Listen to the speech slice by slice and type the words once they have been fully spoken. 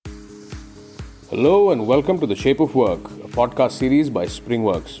Hello and welcome to The Shape of Work, a podcast series by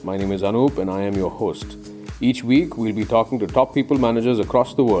Springworks. My name is Anup and I am your host. Each week, we'll be talking to top people managers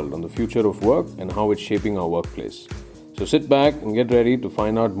across the world on the future of work and how it's shaping our workplace. So sit back and get ready to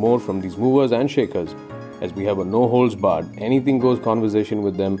find out more from these movers and shakers as we have a no holds barred, anything goes conversation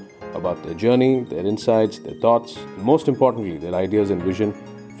with them about their journey, their insights, their thoughts, and most importantly, their ideas and vision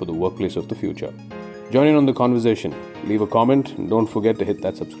for the workplace of the future. Join in on the conversation, leave a comment, and don't forget to hit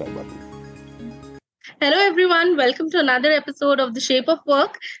that subscribe button. Hello everyone, welcome to another episode of The Shape of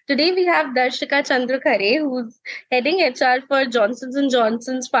Work. Today we have Darshika Chandra Khare, who's heading HR for Johnson &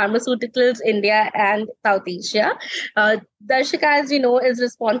 Johnson's Pharmaceuticals India and South Asia. Darshika, as you know, is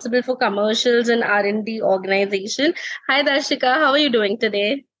responsible for commercials and R&D organization. Hi Darshika, how are you doing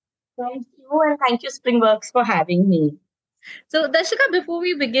today? Thank you, and thank you, Springworks, for having me. So, Darshika, before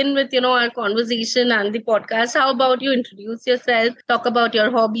we begin with, our conversation and the podcast, how about you introduce yourself, talk about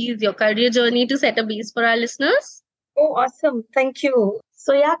your hobbies, your career journey to set a base for our listeners? Oh, awesome. Thank you.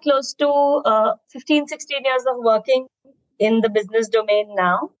 So, close to 15, 16 years of working in the business domain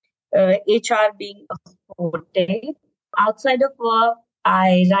now, HR being a forte. Outside of work,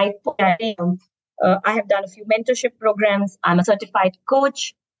 I write poetry. I have done a few mentorship programs. I'm a certified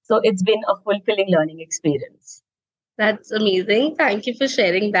coach. So, it's been a fulfilling learning experience. That's amazing. Thank you for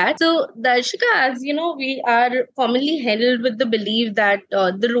sharing that. So, Darshika, as you know, we are commonly held with the belief that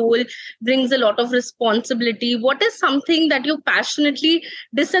the role brings a lot of responsibility. What is something that you passionately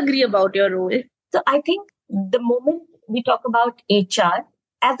disagree about your role? So, I think the moment we talk about HR,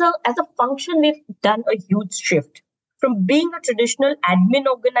 as a function, we've done a huge shift. From being a traditional admin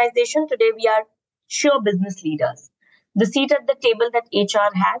organization, today we are sure business leaders. The seat at the table that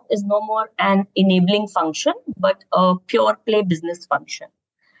HR has is no more an enabling function, but a pure play business function.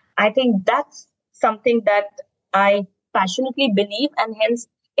 I think that's something that I passionately believe, and hence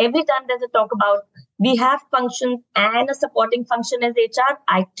every time there's a talk about we have functions and a supporting function as HR,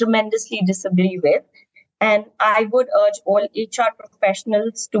 I tremendously disagree with. And I would urge all HR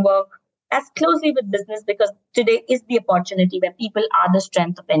professionals to work as closely with business, because today is the opportunity where people are the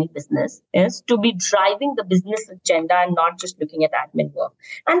strength of any business, is to be driving the business agenda and not just looking at admin work.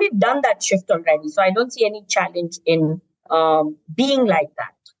 And we've done that shift already. So I don't see any challenge in being like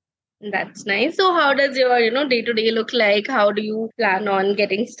that. That's nice. So how does your, day-to-day look like? How do you plan on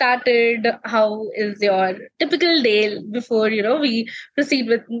getting started? How is your typical day before, we proceed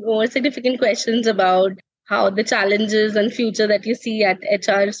with more significant questions about how the challenges and future that you see at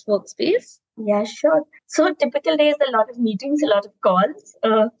HR's workspace? Yeah, sure. So typical day is a lot of meetings, a lot of calls,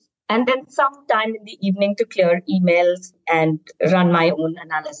 and then some time in the evening to clear emails and run my own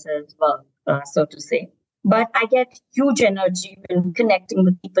analysis work, so to say. But I get huge energy when connecting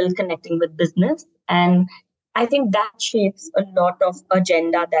with people, connecting with business. And I think that shapes a lot of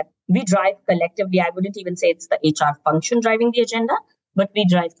agenda that we drive collectively. I wouldn't even say it's the HR function driving the agenda, but we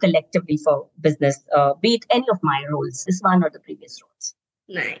drive collectively for business, be it any of my roles, this one or the previous roles.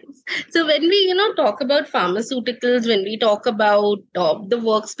 Nice. So when we, talk about pharmaceuticals, when we talk about the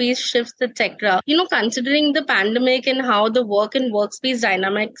workspace shifts, etc., considering the pandemic and how the work and workspace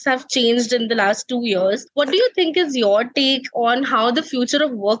dynamics have changed in the last 2 years, what do you think is your take on how the future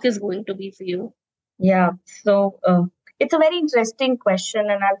of work is going to be for you? Yeah, so it's a very interesting question,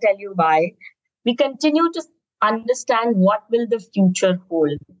 and I'll tell you why. We continue to understand what will the future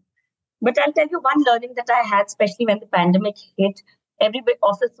hold. But I'll tell you one learning that I had, especially when the pandemic hit, every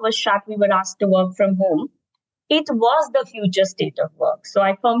office was shut, we were asked to work from home. It was the future state of work. So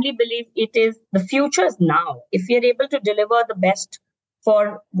I firmly believe it is the future is now. If we are able to deliver the best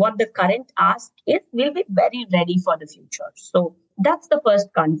for what the current ask is, we'll be very ready for the future. So that's the first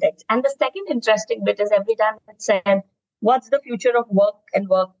context. And the second interesting bit is every time it said, what's the future of work and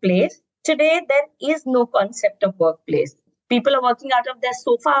workplace? Today, there is no concept of workplace. People are working out of their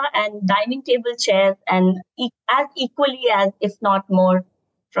sofa and dining table chairs and as equally as, if not more,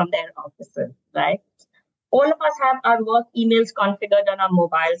 from their offices, right? All of us have our work emails configured on our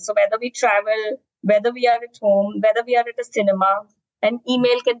mobiles. So whether we travel, whether we are at home, whether we are at a cinema, an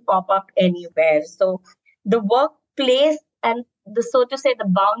email can pop up anywhere. So the workplace and the, so to say, the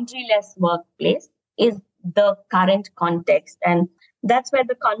boundaryless workplace is the current context. And that's where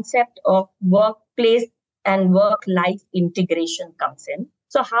the concept of workplace and work-life integration comes in.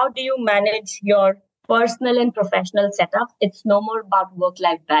 So how do you manage your personal and professional setup? It's no more about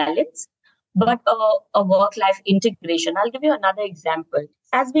work-life balance, but a work-life integration. I'll give you another example.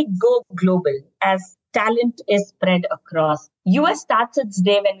 As we go global, as talent is spread across, US starts its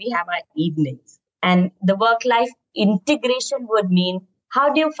day when we have our evenings. And the work-life integration would mean,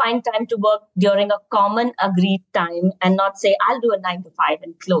 how do you find time to work during a common agreed time and not say, I'll do a 9 to 5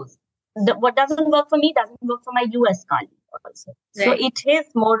 and close? what doesn't work for me doesn't work for my US colleague also. Right. So it is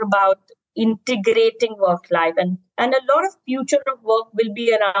more about integrating work life, and a lot of future of work will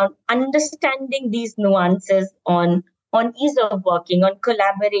be around understanding these nuances on ease of working, on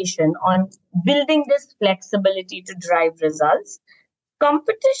collaboration, on building this flexibility to drive results.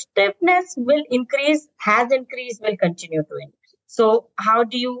 Competitiveness will increase, has increased, will continue to increase. So how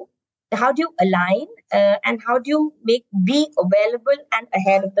do you align and how do you be available and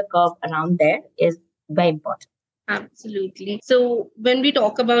ahead of the curve around there is very important. Absolutely. So when we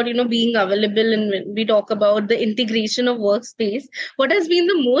talk about, being available and when we talk about the integration of workspace, what has been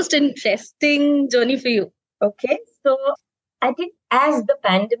the most interesting journey for you? Okay. So I think as the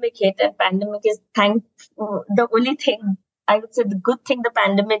pandemic hit, and pandemic is the only thing I would say the good thing the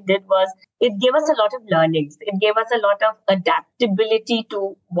pandemic did was it gave us a lot of learnings. It gave us a lot of adaptability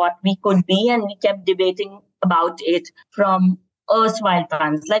to what we could be, and we kept debating about it from erstwhile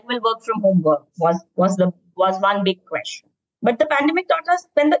times. Like, will work from home work was one big question. But the pandemic taught us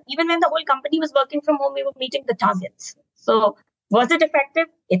even when the whole company was working from home, we were meeting the targets. So was it effective?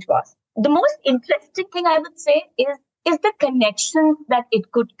 It was. The most interesting thing I would say is the connections that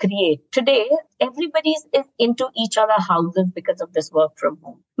it could create. Today, everybody is into each other's houses because of this work from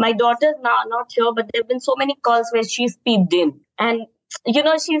home. My daughter's now not here, but there have been so many calls where she's peeped in. And, she's a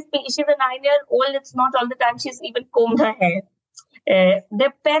 9-year-old. It's not all the time she's even combed her hair.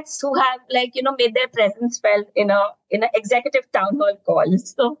 Their pets who have made their presence felt in a executive town hall call.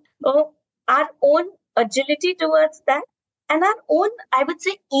 So our own agility towards that, and our own, I would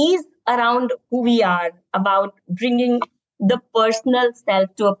say, ease around who we are, about bringing the personal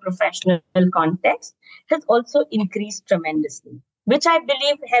self to a professional context, has also increased tremendously, which I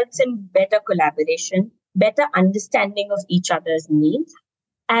believe helps in better collaboration, better understanding of each other's needs.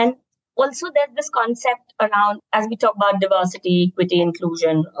 And also there's this concept around, as we talk about diversity, equity,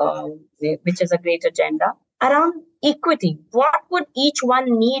 inclusion, which is a great agenda, around equity. What would each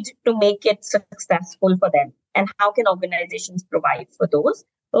one need to make it successful for them? And how can organizations provide for those?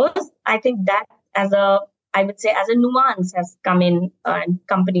 I think that as a nuance has come in, and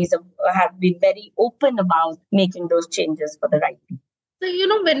companies have been very open about making those changes for the right people.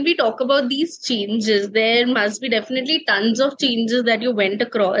 So, when we talk about these changes, there must be definitely tons of changes that you went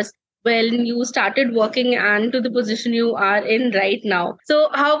across when you started working and to the position you are in right now. So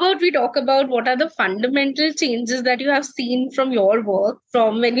how about we talk about what are the fundamental changes that you have seen from your work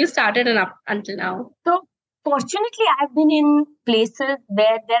from when you started and up until now? So fortunately, I've been in places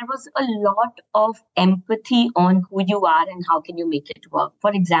where there was a lot of empathy on who you are and how can you make it work.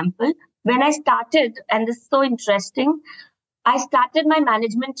 For example, when I started, and this is so interesting, I started my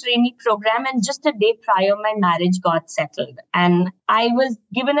management trainee program, and just a day prior, my marriage got settled. And I was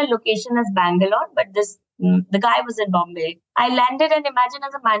given a location as Bangalore, but the guy was in Bombay. I landed, and imagine,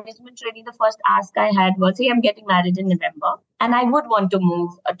 as a management trainee, the first ask I had was, hey, I'm getting married in November, and I would want to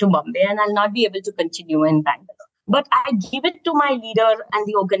move to Bombay, and I'll not be able to continue in Bangalore. But I give it to my leader and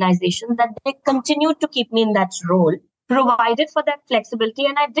the organization that they continued to keep me in that role, provided for that flexibility,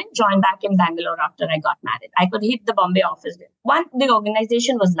 and I did join back in Bangalore after I got married. I could hit the Bombay office. One, the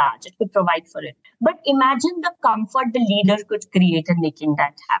organization was large, it could provide for it. But imagine the comfort the leader could create in making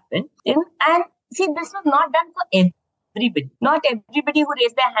that happen. And see, this was not done for everybody. Not everybody who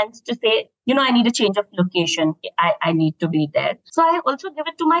raised their hands to say, I need a change of location. I need to be there. So I also give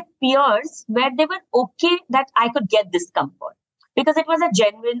it to my peers where they were okay that I could get this comfort, because it was a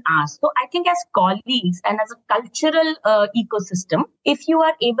genuine ask. So I think as colleagues and as a cultural ecosystem, if you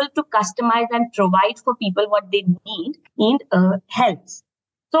are able to customize and provide for people what they need helps.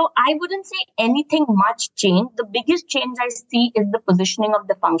 So I wouldn't say anything much changed. The biggest change I see is the positioning of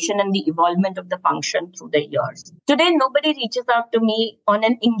the function and the evolvement of the function through the years. Today, nobody reaches out to me on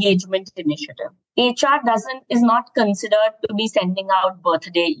an engagement initiative. HR is not considered to be sending out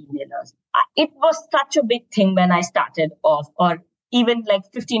birthday emailers. It was such a big thing when I started off, or even like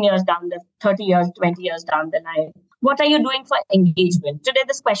 15 years down 30 years, 20 years down the line. What are you doing for engagement? Today,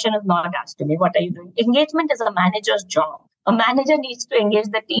 this question is not asked to me. What are you doing? Engagement is a manager's job. A manager needs to engage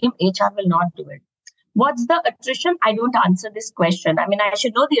the team. HR will not do it. What's the attrition? I don't answer this question. I mean, I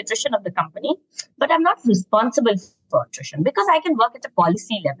should know the attrition of the company, but I'm not responsible for attrition because I can work at a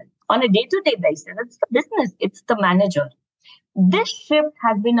policy level. On a day-to-day basis, it's the business, it's the manager. This shift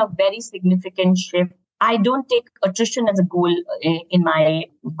has been a very significant shift. I don't take attrition as a goal in my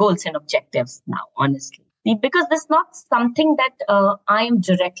goals and objectives now, honestly, because this is not something that I am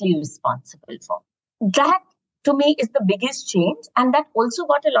directly responsible for. That, to me, is the biggest change. And that also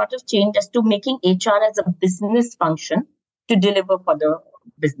got a lot of change as to making HR as a business function to deliver for the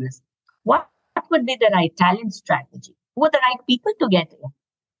business. What would be the right talent strategy? Who are the right people to get in?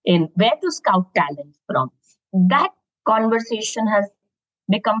 in where to scout talent from. That conversation has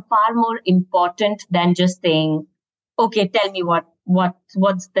become far more important than just saying, okay, tell me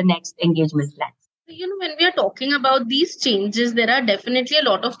what's the next engagement plan. When we are talking about these changes, there are definitely a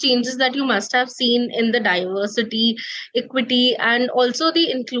lot of changes that you must have seen in the diversity, equity, and also the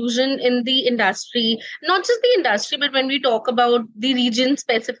inclusion in the industry. Not just the industry, but when we talk about the region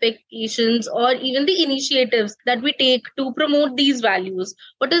specifications or even the initiatives that we take to promote these values.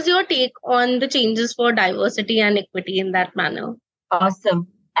 What is your take on the changes for diversity and equity in that manner? Awesome.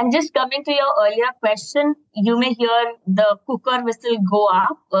 And just coming to your earlier question, you may hear the cooker whistle go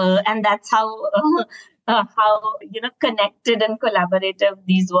up, and that's how connected and collaborative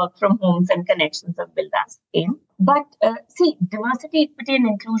these work from homes and connections have built us in. But see, diversity, equity, and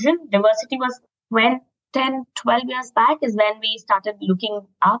inclusion. Diversity was when 10, 12 years back is when we started looking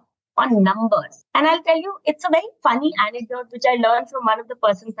up on numbers. And I'll tell you, it's a very funny anecdote which I learned from one of the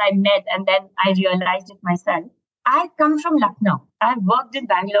persons I met, and then I realized it myself. I come from Lucknow. I've worked in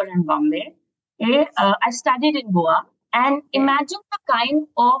Bangalore and Bombay. I studied in Goa. And imagine the kind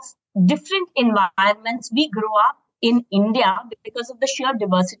of different environments we grew up in India because of the sheer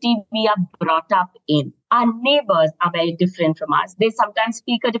diversity we are brought up in. Our neighbors are very different from us. They sometimes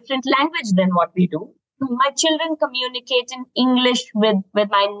speak a different language than what we do. My children communicate in English with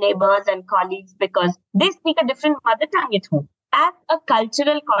my neighbors and colleagues because they speak a different mother tongue at home. As a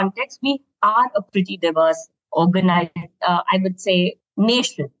cultural context, we are a pretty diverse organized, I would say,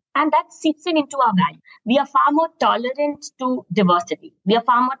 nation. And that seeps into our value. We are far more tolerant to diversity. We are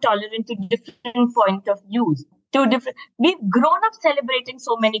far more tolerant to different point of views. We've grown up celebrating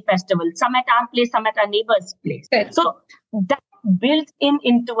so many festivals, some at our place, some at our neighbor's place. Correct. So that built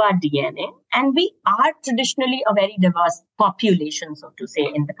into our DNA. And we are traditionally a very diverse population, so to say,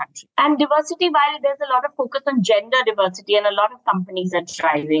 in the country. And diversity, while there's a lot of focus on gender diversity and a lot of companies are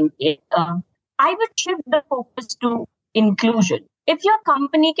driving it, I would shift the focus to inclusion. If your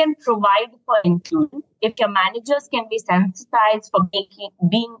company can provide for inclusion, if your managers can be sensitized for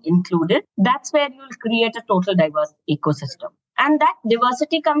being included, that's where you'll create a total diverse ecosystem. And that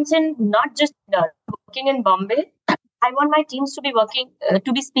diversity comes in not just working in Bombay. I want my teams to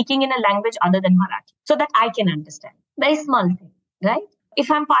be speaking in a language other than Marathi so that I can understand. Very small thing, right? If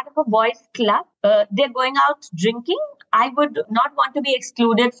I'm part of a boys' club, they're going out drinking. I would not want to be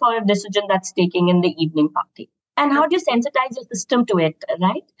excluded for a decision that's taken in the evening party. And how do you sensitize your system to it,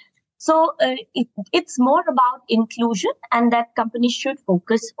 right? So it's more about inclusion, and that companies should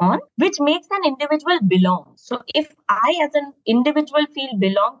focus on, which makes an individual belong. So if I as an individual feel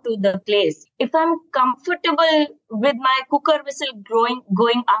belong to the place, if I'm comfortable with my cooker whistle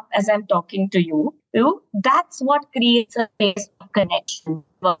going up as I'm talking to you, that's what creates a space of connection,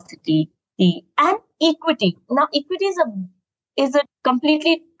 diversity, and equity. Now, equity is a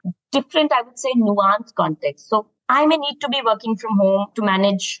completely different, I would say, nuanced context. So I may need to be working from home to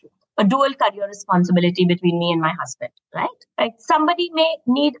manage a dual career responsibility between me and my husband, right? Like somebody may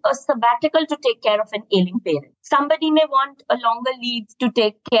need a sabbatical to take care of an ailing parent. Somebody may want a longer leave to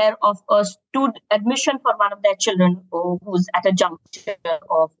take care of a student admission for one of their children who's at a juncture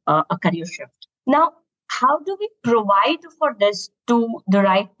of a career shift. Now, how do we provide for this to the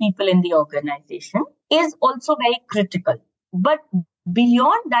right people in the organization is also very critical. But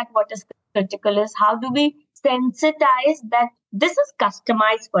beyond that, what is critical is how do we sensitize that this is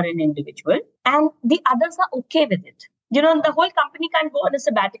customized for an individual and the others are okay with it. The whole company can't go on a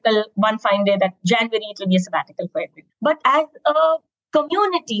sabbatical one fine day that January it will be a sabbatical for everyone. But as a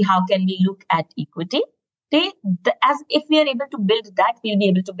community, how can we look at equity? As if we are able to build that, we'll be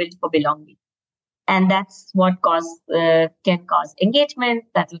able to build for belonging. And that's what can cause engagement,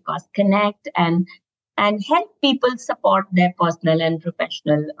 that will cause connect and help people support their personal and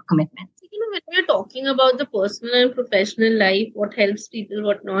professional commitments. When we're talking about the personal and professional life, what helps people,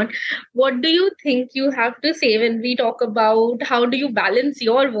 what not, what do you think you have to say when we talk about how do you balance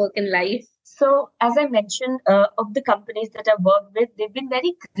your work and life? So, as I mentioned, of the companies that I've worked with, they've been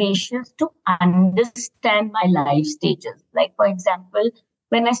very gracious to understand my life stages. Like, for example,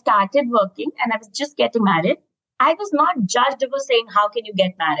 when I started working and I was just getting married, I was not judged for saying, how can you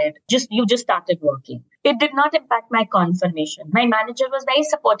get married? You just started working. It did not impact my confirmation. My manager was very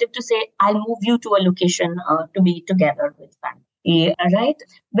supportive to say, I'll move you to a location to be together with family. Yeah, right?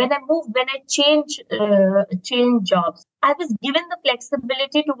 When I change jobs, I was given the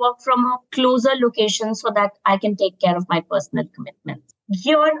flexibility to work from a closer location so that I can take care of my personal commitments.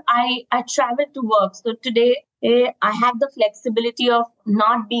 Here, I travel to work. So today, I have the flexibility of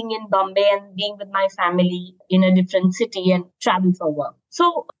not being in Bombay and being with my family in a different city and travel for work.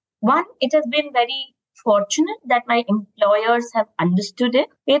 So one, it has been very fortunate that my employers have understood it.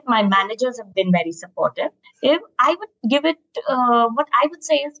 If my managers have been very supportive, if I would give it, what I would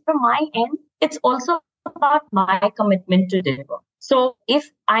say is from my end, it's also about my commitment to deliver. So if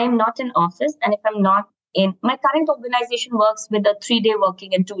I'm not in office and if I'm not in my current organization works with a 3-day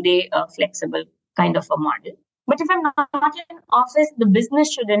working and 2-day flexible kind of a model. But if I'm not in office, the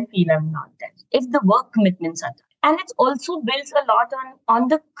business shouldn't feel I'm not there. If the work commitments are there. And it also builds a lot on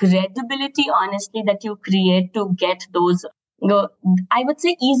the credibility, honestly, that you create to get those, I would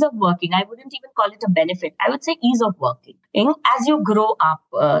say ease of working. I wouldn't even call it a benefit. I would say ease of working as you grow up.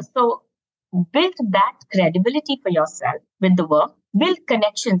 So build that credibility for yourself with the work, build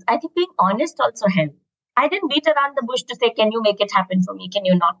connections. I think being honest also helps. I didn't beat around the bush to say, can you make it happen for me? Can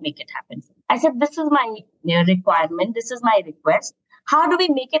you not make it happen for me? I said, this is my requirement. This is my request. How do we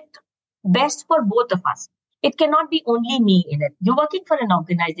make it best for both of us? It cannot be only me in it. You're working for an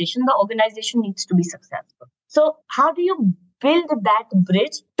organization. The organization needs to be successful. So how do you build that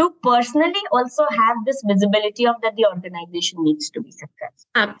bridge to personally also have this visibility of that the organization needs to be successful?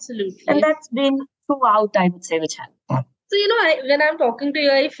 Absolutely. And that's been throughout, I would say, which helped. So, when I'm talking to you,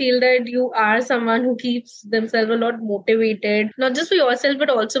 I feel that you are someone who keeps themselves a lot motivated, not just for yourself, but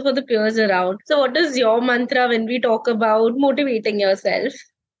also for the peers around. So what is your mantra when we talk about motivating yourself?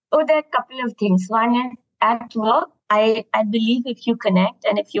 Oh, there are a couple of things. One is at work, I believe if you connect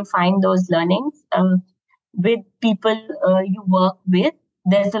and if you find those learnings with people you work with,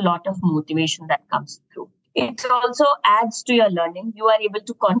 there's a lot of motivation that comes through. It also adds to your learning. You are able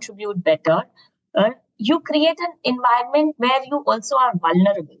to contribute better. You create an environment where you also are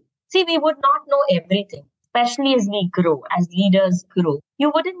vulnerable. See, we would not know everything, especially as we grow, as leaders grow.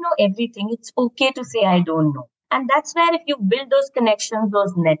 You wouldn't know everything. It's okay to say, I don't know. And that's where if you build those connections,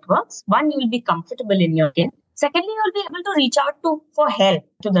 those networks, one, you'll be comfortable in your skin. Secondly, you'll be able to reach out for help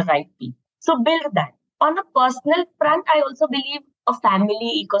to the right people. So build that. On a personal front, I also believe a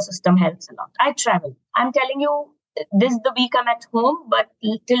family ecosystem helps a lot. I travel. I'm telling you, this is the week I'm at home, but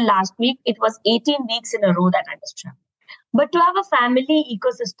till last week, it was 18 weeks in a row that I was traveling. But to have a family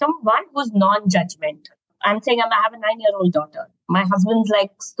ecosystem, one who's non-judgmental. I'm saying I have a 9-year-old daughter. My husband's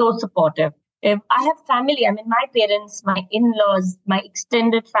so supportive. If I have family, I mean, my parents, my in-laws, my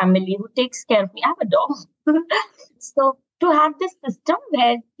extended family who takes care of me. I have a dog. So to have this system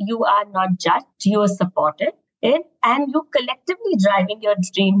where you are not judged, you are supported, and you collectively driving your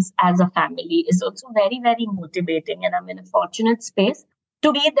dreams as a family is also very, very motivating. And I'm in a fortunate space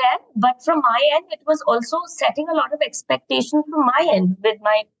to be there. But from my end, it was also setting a lot of expectations from my end with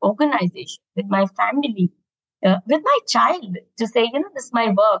my organization, with my family, with my child to say, this is my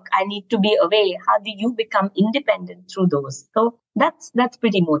work. I need to be away. How do you become independent through those? So that's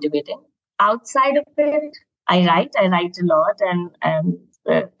pretty motivating. Outside of it, I write a lot. And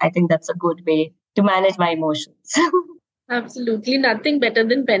I think that's a good way to manage my emotions. Absolutely. Nothing better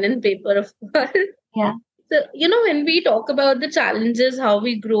than pen and paper, of course. Yeah. So, when we talk about the challenges, how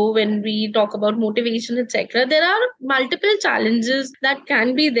we grow, when we talk about motivation, etc., there are multiple challenges that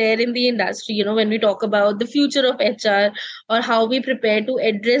can be there in the industry, when we talk about the future of HR or how we prepare to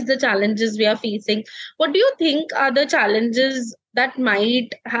address the challenges we are facing. What do you think are the challenges that might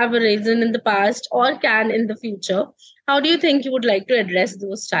have arisen in the past or can in the future? How do you think you would like to address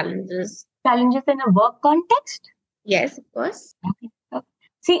those challenges? Challenges in a work context? Yes, of course. Okay.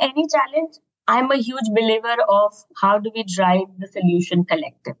 See, any challenge, I'm a huge believer of how do we drive the solution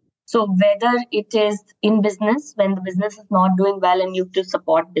collective. So whether it is in business, when the business is not doing well and you have to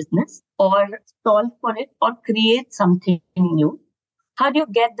support business, or solve for it, or create something new, how do you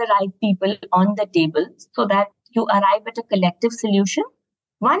get the right people on the table so that you arrive at a collective solution?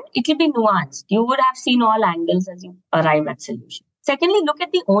 One, it will be nuanced. You would have seen all angles as you arrive at solution. Secondly, look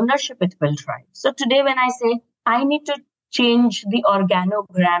at the ownership it will drive. So today when I say, I need to change the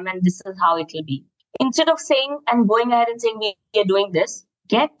organogram and this is how it will be. Instead of saying and going ahead and saying we are doing this,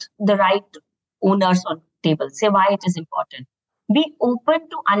 get the right owners on the table. Say why it is important. Be open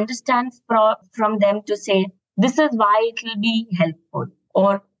to understand from them to say, this is why it will be helpful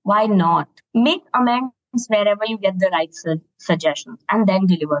or why not. Make amendments wherever you get the right suggestions and then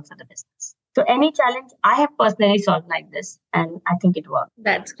deliver for the business. So any challenge I have personally solved like this, and I think it worked.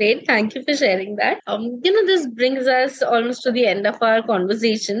 That's great. Thank you for sharing that. This brings us almost to the end of our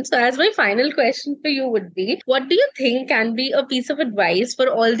conversation. So as my final question for you would be, what do you think can be a piece of advice for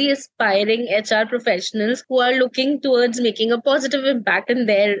all the aspiring HR professionals who are looking towards making a positive impact in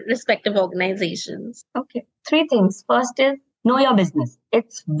their respective organizations? Okay. 3 things. First is know your business.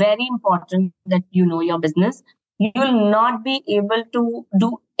 It's very important that you know your business. You'll not be able to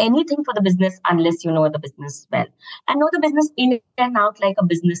do anything for the business unless you know the business well and know the business in and out like a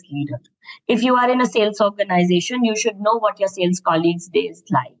business leader. If you are in a sales organization, you should know what your sales colleagues' day is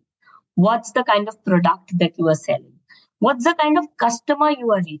like. What's the kind of product that you are selling? What's the kind of customer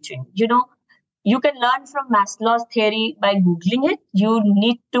you are reaching? You can learn from Maslow's theory by Googling it. You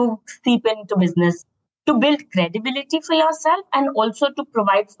need to seep into business to build credibility for yourself and also to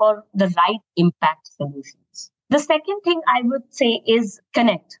provide for the right impact solutions. The second thing I would say is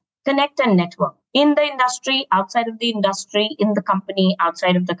connect and network. In the industry, outside of the industry, in the company,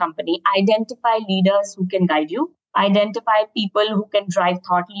 outside of the company, identify leaders who can guide you, identify people who can drive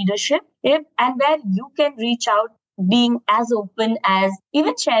thought leadership, and where you can reach out, being as open as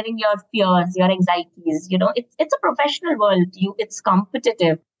even sharing your fears, your anxieties. It's a professional world. It's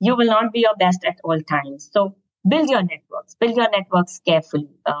competitive. You will not be your best at all times. So build your networks carefully,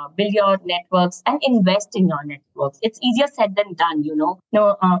 build your networks and invest in your networks. It's easier said than done. No,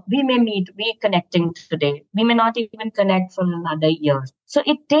 we may we connecting today. We may not even connect for another year. So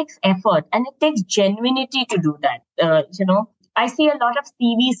it takes effort and it takes genuinity to do that. I see a lot of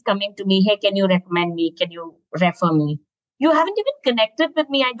CVs coming to me. Hey, can you recommend me? Can you refer me? You haven't even connected with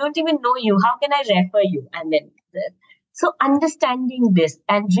me. I don't even know you. How can I refer you? And then, so understanding this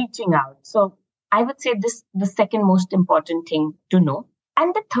and reaching out. So I would say this, the second most important thing to know.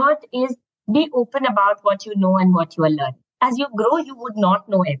 And the third is be open about what you know and what you are learning. As you grow, you would not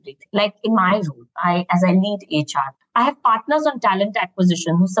know everything. Like in my role, as I lead HR, I have partners on talent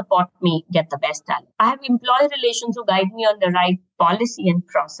acquisition who support me get the best talent. I have employee relations who guide me on the right policy and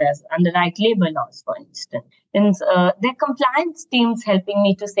process and the right labor laws, for instance. And their compliance teams helping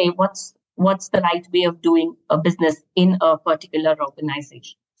me to say what's the right way of doing a business in a particular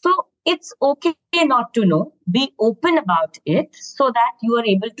organization. So it's okay not to know. Be open about it so that you are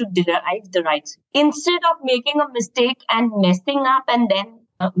able to derive the right. Instead of making a mistake and messing up and then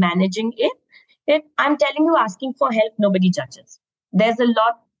managing it, I'm telling you, asking for help, nobody judges. There's a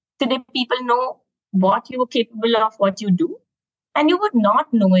lot today. People know what you are capable of, what you do, and you would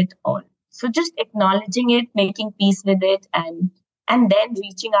not know it all. So just acknowledging it, making peace with it, and then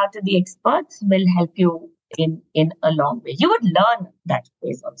reaching out to the experts will help you in a long way. You would learn that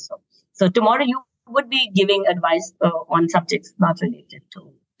ways also. So tomorrow you would be giving advice on subjects not related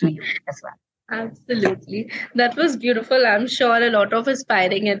to you as well. Absolutely. That was beautiful. I'm sure a lot of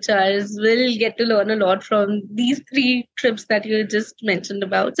aspiring HRs will get to learn a lot from these 3 trips that you just mentioned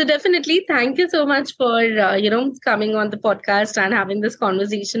about. So definitely, thank you so much for, coming on the podcast and having this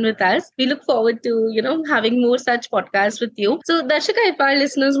conversation with us. We look forward to, having more such podcasts with you. So Darshika, if our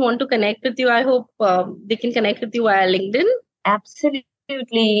listeners want to connect with you, I hope they can connect with you via LinkedIn. Absolutely.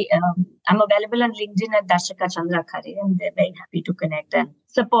 I'm available on LinkedIn at Darshika Chandra Khare, and they're very happy to connect and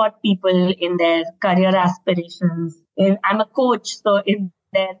support people in their career aspirations. I'm a coach, so in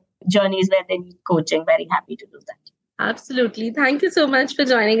their journeys where they need coaching, very happy to do that. Absolutely. Thank you so much for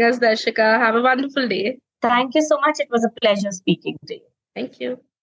joining us, Darshika. Have a wonderful day. Thank you so much. It was a pleasure speaking to you. Thank you.